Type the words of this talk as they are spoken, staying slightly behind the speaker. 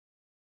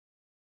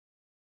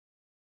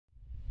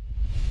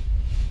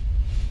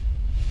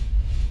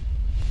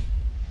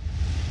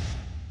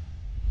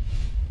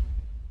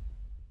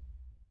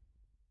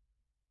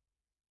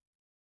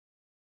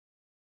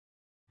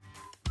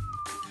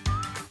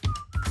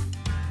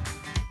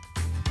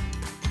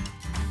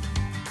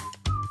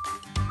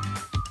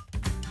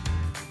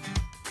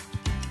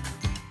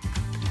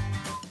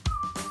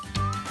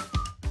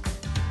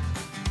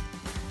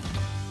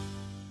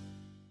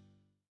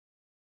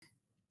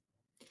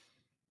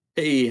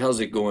Hey, how's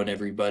it going,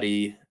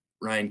 everybody?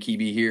 Ryan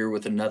Kebe here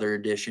with another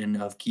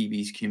edition of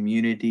Kebe's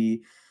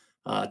Community.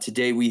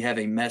 Today, we have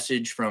a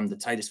message from the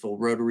Titusville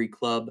Rotary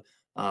Club.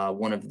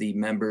 One of the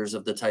members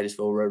of the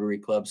Titusville Rotary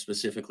Club,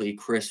 specifically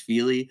Chris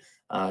Fiely.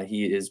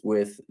 He is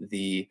with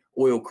the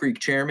Oil Creek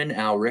chairman,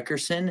 Al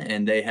Rickerson,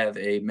 and they have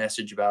a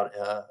message about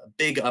a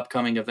big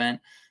upcoming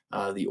event,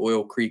 the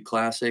Oil Creek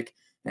Classic.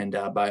 And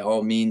by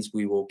all means,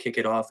 we will kick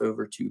it off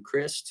over to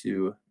Chris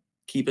to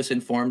keep us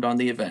informed on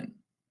the event.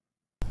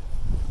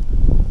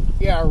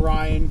 Yeah,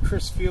 Ryan,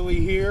 Chris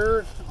Fiely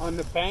here on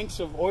the banks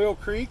of Oil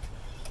Creek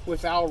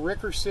with Al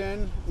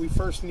Rickerson. We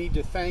first need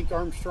to thank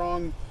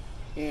Armstrong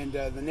and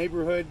the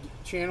neighborhood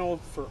channel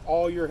for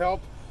all your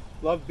help.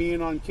 Love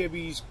being on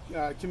Kebe's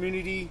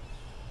community.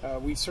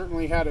 We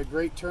certainly had a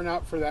great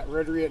turnout for that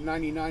Rotary at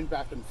 99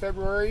 back in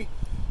February.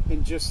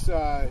 And just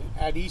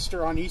at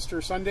Easter, on Easter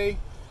Sunday,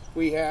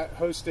 we had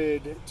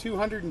hosted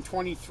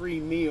 223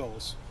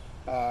 meals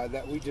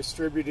that we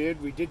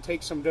distributed. We did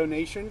take some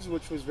donations,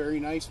 which was very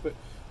nice, but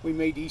we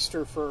made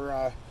Easter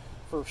for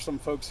some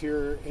folks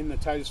here in the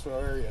Titusville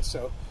area.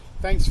 So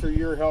thanks for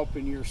your help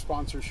and your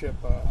sponsorship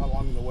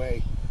along the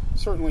way.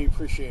 Certainly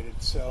appreciate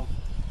it. So,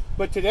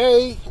 but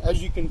today,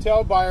 as you can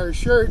tell by our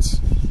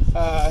shirts,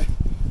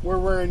 we're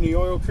wearing the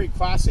Oil Creek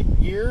Classic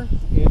gear,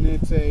 and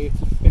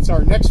it's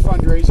our next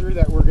fundraiser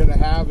that we're going to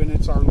have, and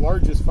it's our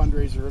largest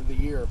fundraiser of the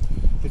year.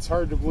 It's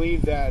hard to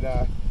believe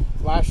that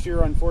last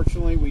year,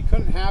 unfortunately, we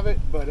couldn't have it,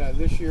 but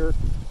this year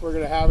we're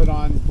going to have it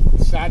on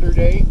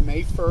Saturday,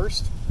 May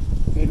 1st,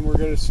 and we're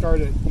going to start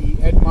at the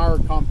Ed Meyer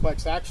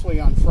Complex actually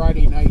on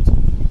Friday night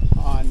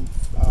on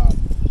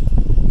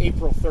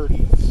April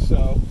 30th,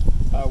 so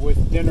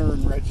with dinner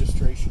and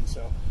registration.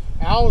 So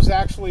Al is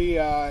actually,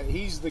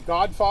 he's the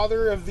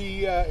godfather of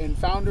the and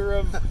founder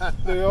of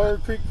the Oil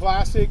Creek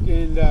Classic,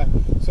 and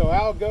so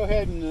Al, go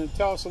ahead and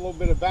tell us a little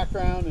bit of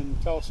background and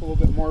tell us a little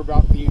bit more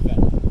about the event.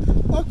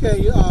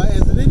 Okay,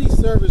 as in any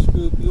service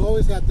group, you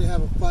always have to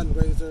have a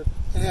fundraiser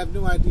and have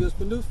new ideas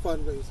for new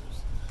fundraisers.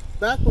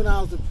 Back when I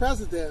was the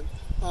president,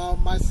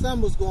 my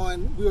son was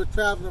we were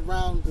traveling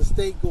around the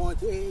state going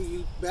to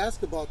AAU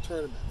basketball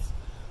tournaments.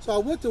 So I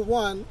went to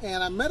one,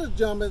 and I met a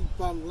gentleman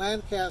from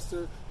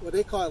Lancaster, what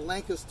they call it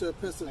Lancaster,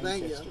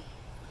 Pennsylvania,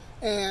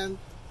 and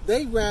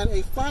they ran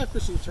a fly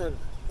fishing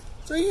tournament.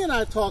 So he and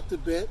I talked a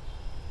bit,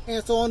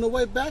 and so on the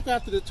way back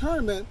after the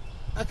tournament,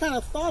 I kind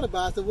of thought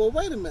about it. I said, well,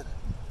 wait a minute.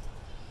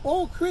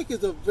 Oil Creek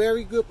is a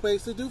very good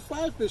place to do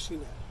fly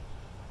fishing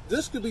at.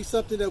 This could be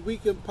something that we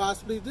can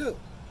possibly do.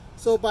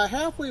 So by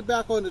halfway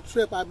back on the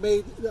trip, I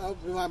made up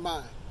in my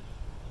mind,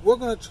 we're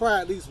going to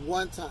try at least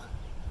one time.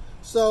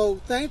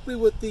 So thankfully,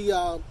 with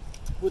the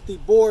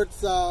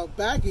board's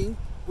backing,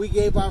 we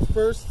gave our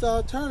first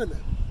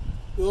tournament.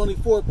 There were only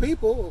 4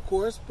 people, of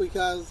course,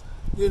 because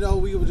we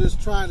were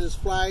just trying to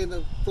fly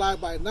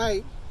by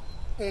night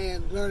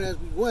and learn as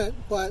we went.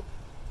 But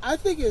I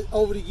think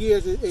over the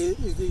years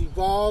it's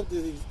evolved,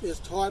 it's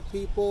taught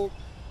people,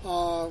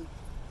 and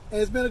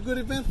it's been a good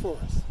event for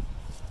us.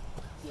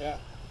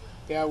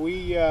 Yeah,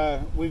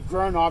 we've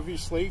grown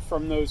obviously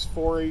from those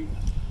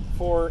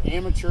four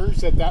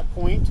amateurs at that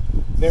point.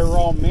 They were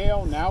all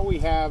male. Now we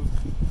have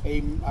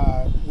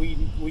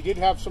we did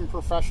have some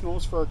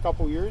professionals for a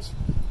couple years,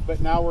 but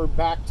now we're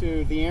back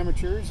to the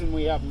amateurs, and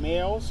we have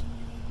males,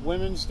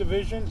 women's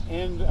division,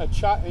 and a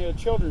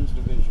children's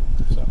division.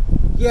 So.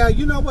 Yeah,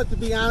 you know what, to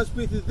be honest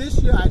with you, this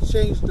year I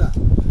changed up.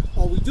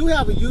 We do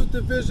have a youth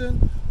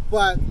division,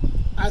 but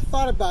I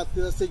thought about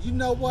this. I said, you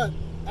know what,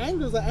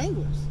 anglers are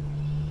anglers.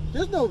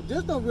 There's no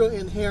real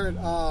inherent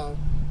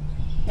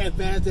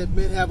advantage that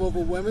men have over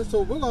women,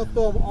 so we're going to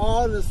throw them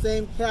all in the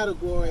same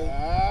category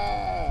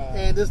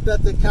and just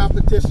let the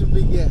competition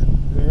begin.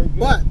 Very good.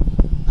 But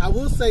I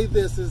will say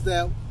this, is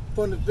that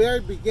from the very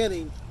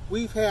beginning,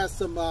 we've had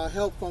some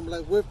help from,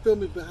 we're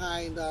filming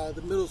behind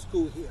the middle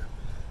school here.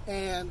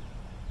 And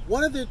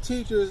one of their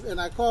teachers,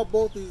 and I call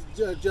both these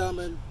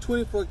gentlemen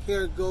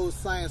 24-karat gold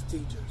science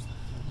teachers,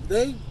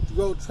 they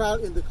grow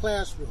trout in the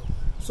classroom.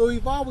 So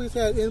we've always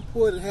had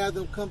input and had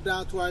them come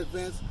down to our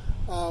events,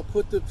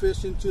 put the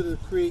fish into the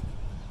creek,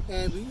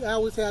 and we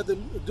always had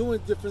them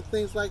doing different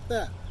things like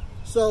that.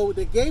 So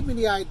they gave me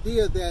the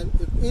idea that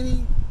if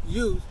any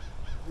youth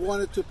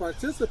wanted to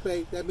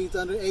participate, that means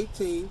under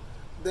 18,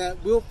 that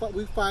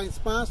we find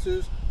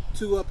sponsors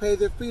to pay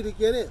their fee to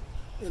get in.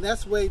 And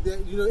that's the way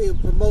that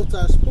it promotes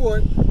our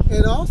sport,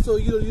 and also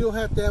you don't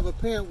have to have a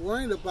parent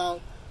worrying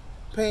about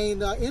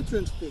paying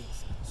entrance fees.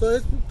 So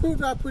it's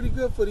proved out pretty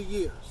good for the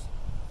years.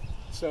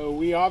 So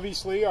we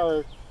obviously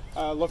are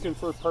looking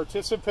for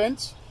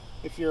participants.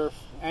 If you're an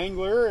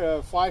angler,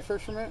 a fly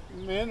fisherman,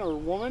 man or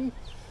woman,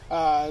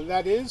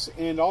 that is,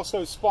 and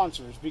also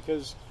sponsors,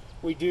 because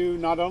we do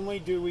not only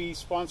do we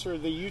sponsor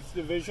the youth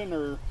division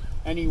or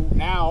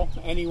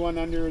anyone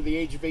under the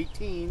age of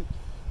 18,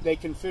 they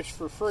can fish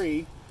for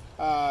free.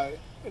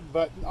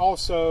 But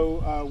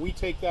also we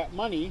take that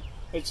money.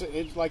 It's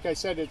like I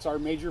said, it's our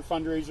major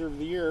fundraiser of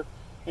the year,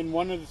 and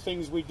one of the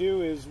things we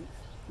do is,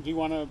 do you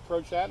want to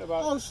approach that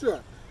about? Oh, sure.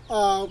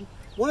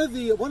 One of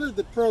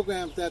the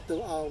programs that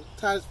the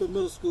Titusville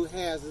Middle School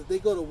has is they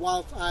go to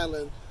Wallis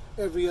Island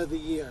every other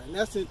year, and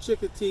that's in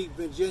Chickatie,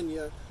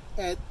 Virginia,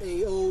 at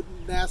a old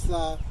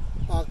NASA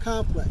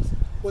complex.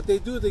 What they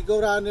do is they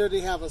go down there. They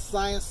have a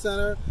science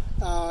center.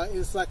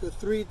 It's like a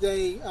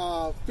 3-day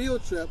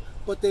field trip,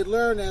 but they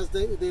learn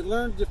they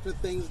learn different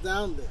things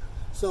down there.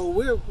 So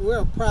we're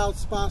a proud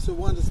sponsor,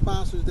 one of the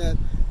sponsors that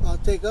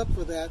take up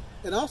for that.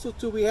 And also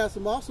too, we have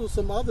some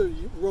other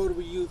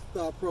Rotary youth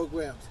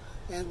programs,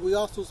 and we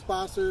also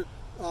sponsor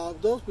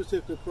those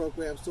particular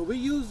programs. So we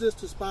use this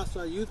to sponsor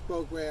our youth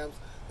programs,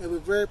 and we're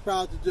very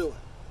proud to do it.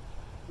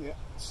 Yeah.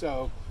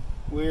 So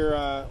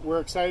we're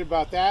excited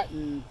about that,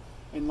 and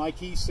like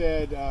he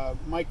said,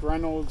 Mike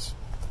Reynolds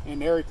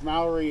and Eric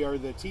Mallory are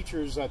the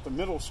teachers at the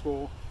middle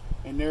school,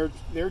 and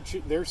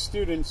their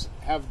students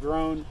have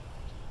grown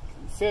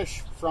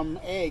fish from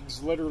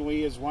eggs,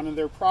 literally, as one of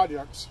their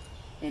projects.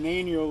 And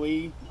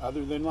annually,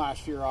 other than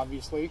last year,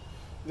 obviously,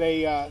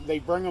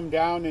 they bring them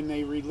down and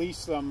they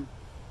release them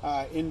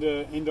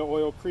into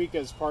Oil Creek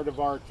as part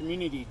of our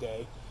community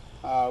day,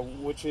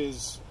 which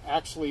is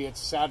actually it's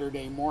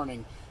Saturday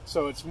morning.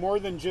 So it's more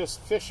than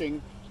just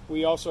fishing.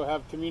 We also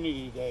have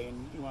community day,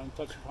 and you want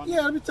to touch upon that?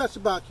 Yeah, let me touch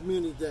about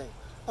community day.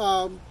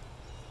 The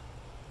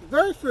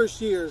very first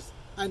years,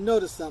 I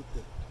noticed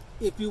something.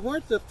 If you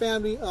weren't the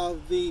family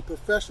of the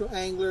professional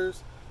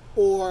anglers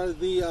or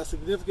the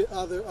significant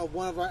other of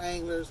one of our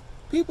anglers,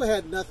 people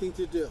had nothing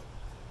to do.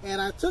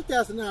 And I took that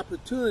as an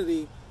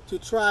opportunity to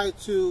try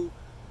to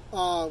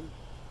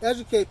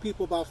educate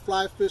people about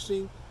fly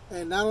fishing,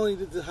 and not only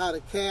how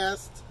to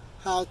cast,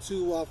 how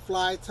to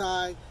fly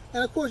tie,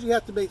 and of course you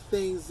have to make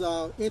things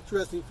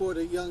interesting for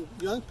the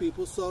young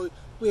people. So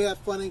we had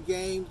fun and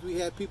games. We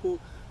had people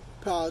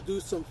do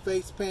some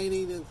face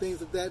painting and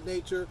things of that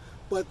nature.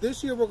 But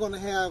this year we're going to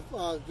have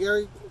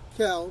Gary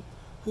Kell,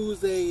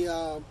 who's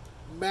a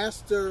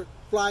master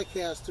fly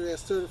caster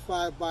as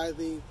certified by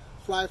the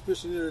Fly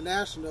Fishing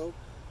International,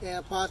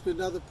 and possibly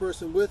another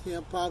person with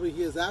him, probably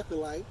his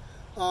acolyte.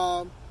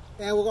 And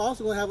we're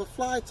also going to have a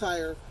fly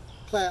tire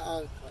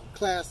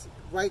class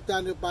right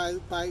down there by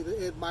the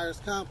Ed Myers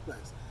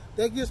complex.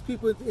 That gets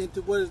people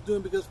into what it's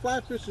doing, because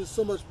fly fishing is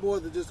so much more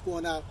than just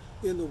going out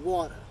in the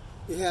water.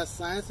 It has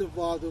science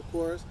involved, of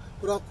course,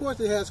 but of course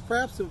it has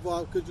crafts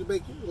involved, because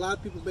a lot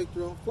of people make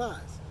their own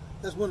flies.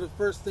 That's one of the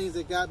first things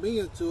that got me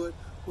into it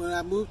when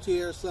I moved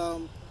here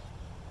some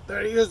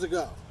 30 years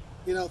ago.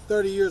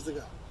 30 years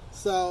ago.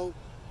 So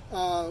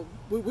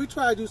we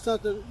try to do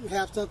something,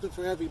 have something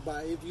for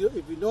everybody. If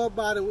you know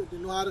about it, you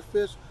know how to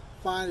fish,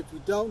 fine. If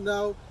you don't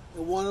know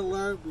and want to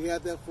learn, we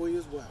have that for you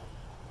as well.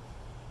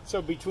 So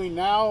between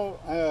now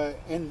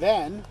and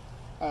then,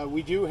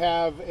 we do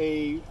have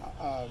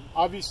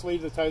obviously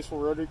the Titusville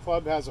Rotary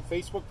Club has a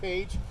Facebook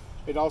page.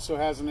 It also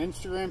has an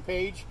Instagram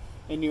page,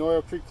 and the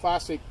Oil Creek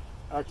Classic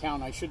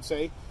account, I should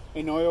say.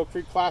 And Oil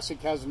Creek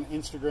Classic has an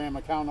Instagram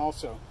account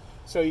also.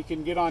 So you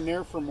can get on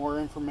there for more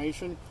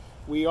information.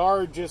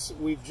 We've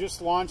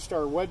just launched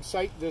our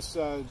website this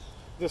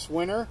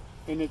winter,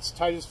 and it's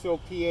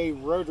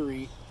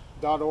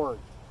TitusvillePARotary.org.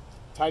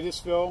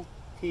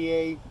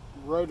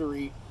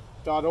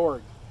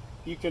 TitusvillePARotary.org.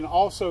 You can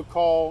also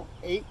call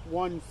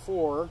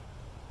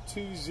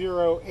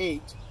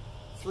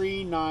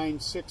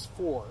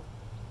 814-208-3964.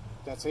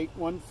 That's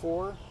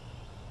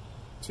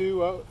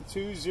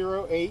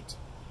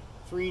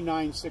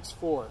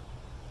 814-208-3964.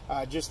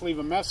 Just leave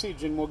a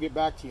message and we'll get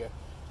back to you.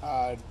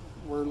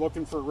 We're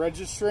looking for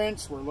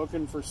registrants. We're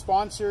looking for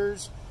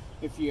sponsors.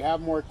 If you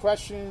have more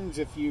questions,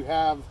 if you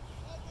have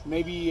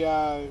maybe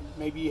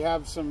you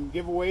have some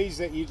giveaways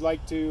that you'd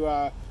like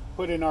to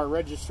put in our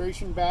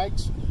registration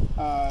bags,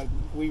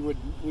 we would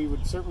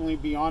certainly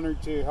be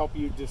honored to help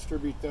you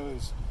distribute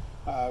those.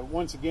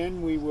 Once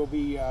again, we will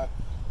be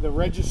the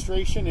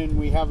registration, and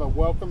we have a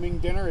welcoming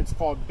dinner. It's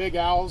called Big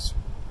Al's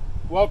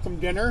Welcome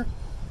Dinner,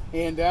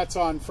 and that's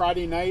on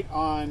Friday night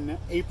on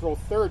April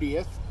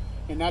 30th,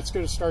 and that's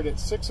going to start at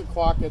 6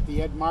 o'clock at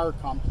the Ed Meyer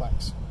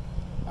Complex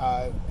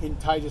in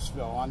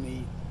Titusville, on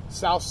the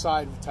south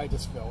side of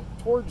Titusville,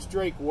 towards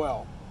Drake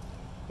Well.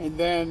 And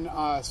then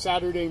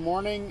Saturday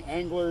morning,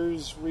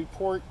 anglers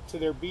report to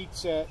their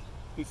beats at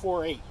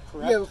before 8,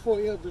 correct? Yeah,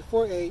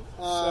 before 8.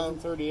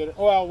 7:30.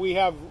 Well,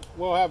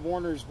 we'll have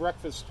Warner's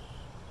breakfast.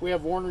 We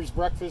have Warner's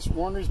breakfast.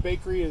 Warner's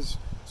Bakery is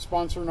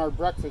sponsoring our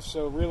breakfast,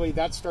 so really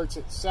that starts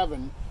at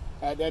 7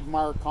 at Ed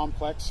Meyer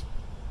Complex,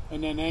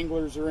 and then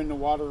anglers are in the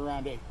water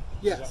around 8.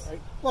 Yes. Is that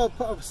right? Well,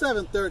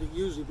 7:30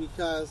 usually,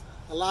 because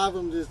a lot of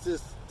them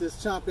just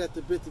chomp at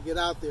the bit to get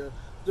out there.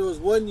 There was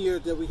one year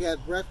that we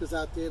had breakfast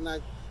out there, and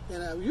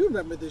you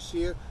remember this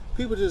year,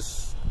 people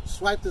just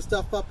swiped the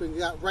stuff up and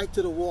got right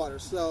to the water.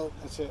 So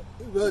that's it.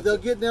 Well, they'll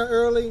get there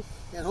early,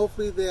 and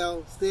hopefully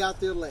they'll stay out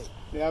there late.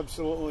 Yeah,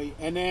 absolutely.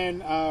 And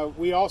then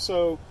we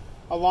also,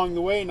 along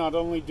the way, not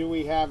only do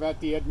we have at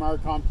the Ed Meyer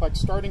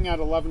Complex, starting at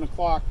 11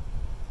 o'clock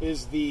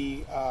is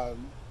the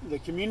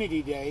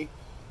community day,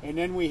 and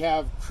then we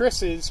have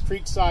Chris's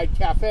Creekside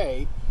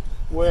Cafe,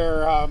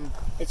 where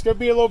it's going to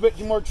be a little bit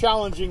more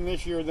challenging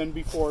this year than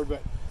before,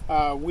 but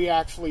we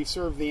actually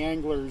serve the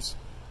anglers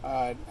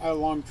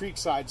along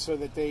Creekside so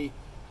that they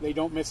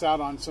don't miss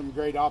out on some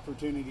great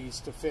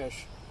opportunities to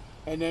fish.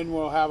 And then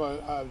we'll have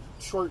a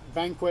short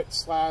banquet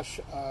 /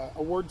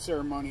 award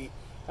ceremony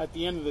at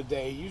the end of the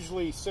day,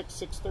 usually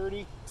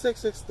 6:30.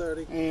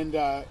 6:30. And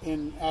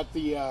at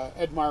the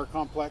Edmire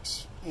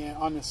complex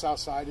on the south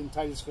side in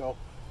Titusville.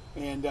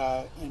 And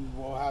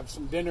we'll have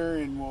some dinner,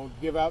 and we'll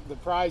give out the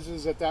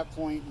prizes at that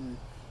point, and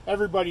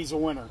everybody's a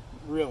winner,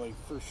 really,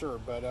 for sure.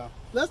 But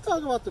let's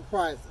talk about the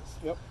prizes.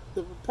 Yep.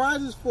 The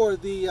prizes for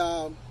the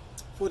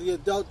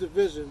adult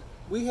division,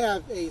 we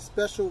have a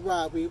special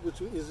rod,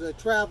 which is a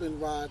traveling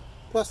rod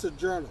plus a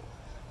journal.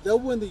 They'll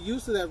win the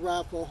use of that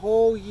rod for a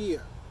whole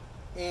year,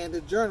 and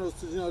the journals,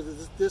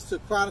 just to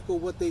chronicle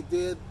what they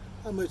did,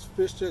 how much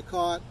fish they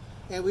caught,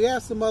 and we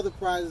have some other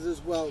prizes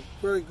as well,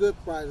 very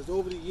good prizes.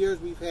 Over the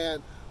years, we've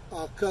had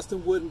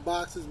custom wooden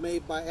boxes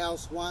made by Al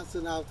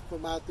Swanson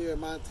from out there in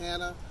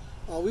Montana.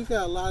 We've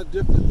had a lot of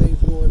different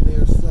things going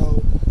there.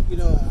 So,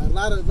 a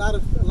lot of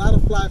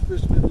fly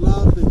fishermen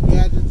love the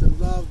gadgets and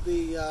love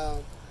the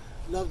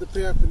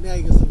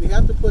paraphernalia. So we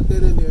have to put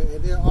that in there,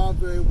 and they're all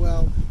very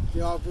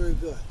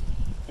good.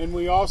 And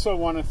we also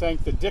want to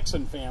thank the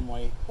Dixon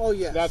family. Oh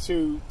yes, that's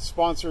who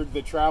sponsored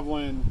the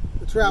traveling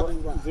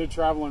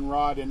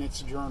rod and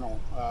its journal.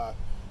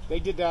 They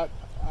did that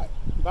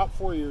about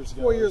 4 years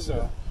ago. 4 years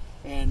ago.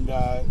 And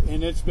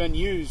it's been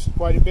used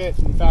quite a bit.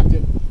 In fact,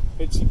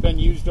 it's been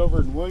used over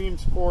in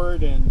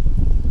Williamsport and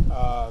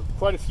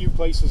quite a few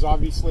places,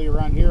 obviously,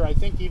 around here. I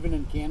think even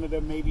in Canada,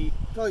 maybe.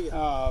 Oh,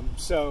 yeah.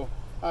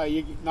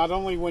 You not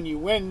only when you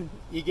win,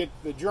 you get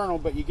the journal,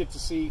 but you get to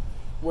see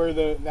where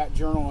that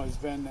journal has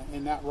been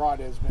and that rod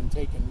has been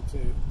taken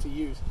to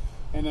use.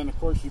 And then, of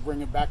course, you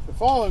bring it back the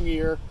following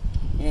year,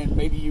 and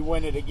maybe you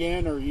win it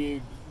again, or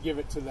you give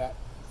it to the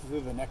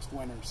next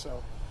winner.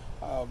 So.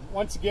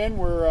 Once again,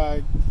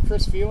 we're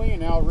Chris Fiely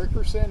and Al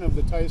Rickerson of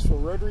the Titusville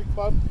Rotary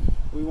Club.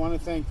 We want to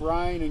thank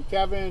Ryan and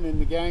Kevin and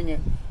the gang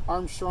at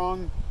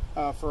Armstrong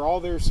for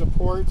all their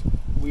support.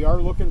 We are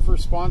looking for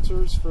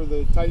sponsors for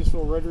the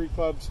Titusville Rotary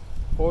Club's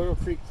Oil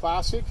Creek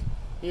Classic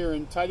here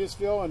in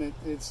Titusville, and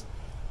it's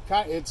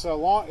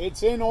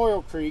in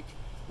Oil Creek,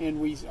 and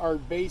our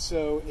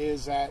baso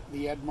is at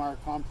the Edmire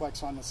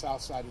complex on the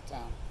south side of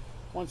town.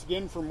 Once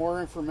again, for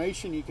more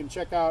information, you can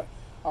check out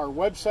our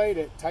website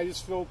at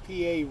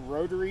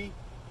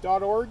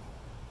TitusvillePARotary.org.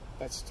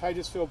 That's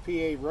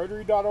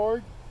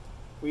TitusvillePARotary.org.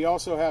 We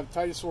also have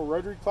Titusville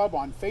Rotary Club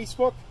on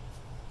Facebook.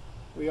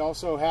 We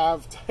also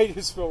have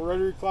Titusville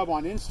Rotary Club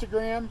on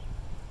Instagram,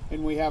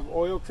 and we have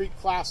Oil Creek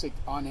Classic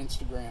on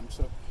Instagram.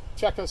 So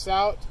check us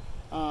out.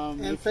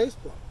 And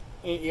Facebook.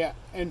 Yeah,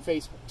 and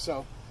Facebook.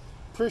 So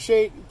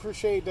appreciate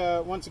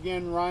once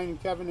again Ryan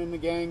and Kevin and the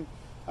gang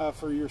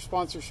for your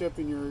sponsorship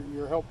and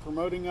your help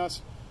promoting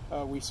us.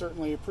 We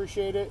certainly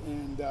appreciate it,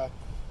 and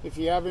if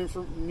you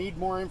need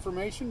more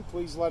information,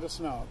 please let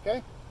us know,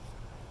 okay?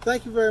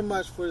 Thank you very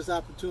much for this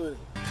opportunity.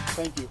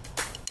 Thank you.